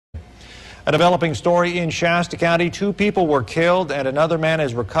A developing story in Shasta County. 2 people were killed and another man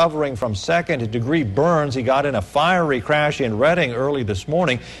is recovering from second-degree burns he got in a fiery crash in Redding early this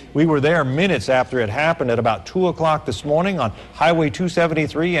morning. We were there minutes after it happened at about 2 o'clock this morning on Highway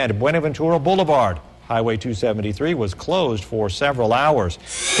 273 and Buenaventura Boulevard. Highway 273 was closed for several hours.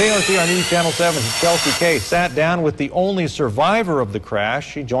 KRCR News Channel 7's Chelsea Kay sat down with the only survivor of the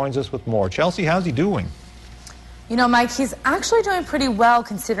crash. She joins us with more. Chelsea, how's he doing? You know, Mike, he's actually doing pretty well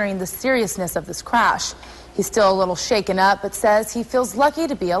considering the seriousness of this crash. He's still a little shaken up, but says he feels lucky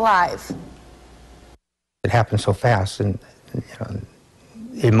to be alive. It happened so fast, and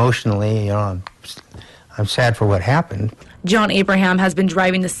emotionally, I'm sad for what happened. John Abraham has been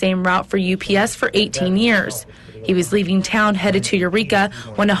driving the same route for UPS for 18 years. He was leaving town headed to Eureka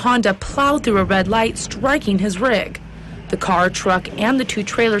when a Honda plowed through a red light, striking his rig. The car, truck, and the 2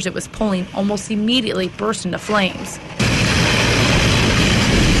 trailers it was pulling almost immediately burst into flames.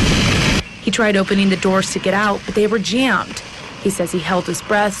 He tried opening the doors to get out, but they were jammed. He says he held his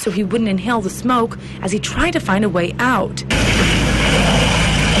breath so he wouldn't inhale the smoke as he tried to find a way out.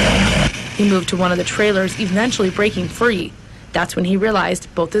 He moved to one of the trailers, eventually breaking free. That's when he realized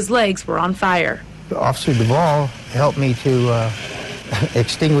both his legs were on fire. Officer Duvall helped me to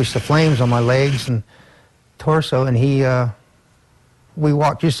extinguish the flames on my legs and torso, and we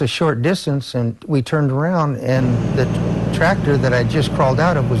walked just a short distance and we turned around and the tractor that I just crawled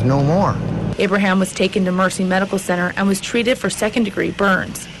out of was no more. Abraham was taken to Mercy Medical Center and was treated for second-degree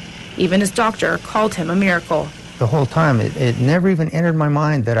burns. Even his doctor called him a miracle. The whole time, it never even entered my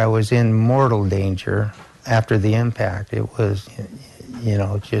mind that I was in mortal danger after the impact. It was,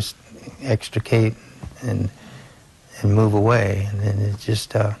 just extricate and move away. And then it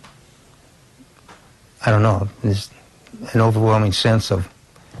just, I don't know, just an overwhelming sense of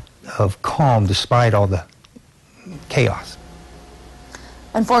calm despite all the chaos.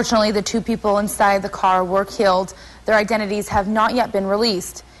 Unfortunately, the 2 people inside the car were killed. Their identities have not yet been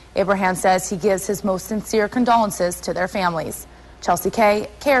released. Abraham says he gives his most sincere condolences to their families. Chelsea Kay,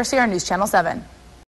 KRCR News Channel 7.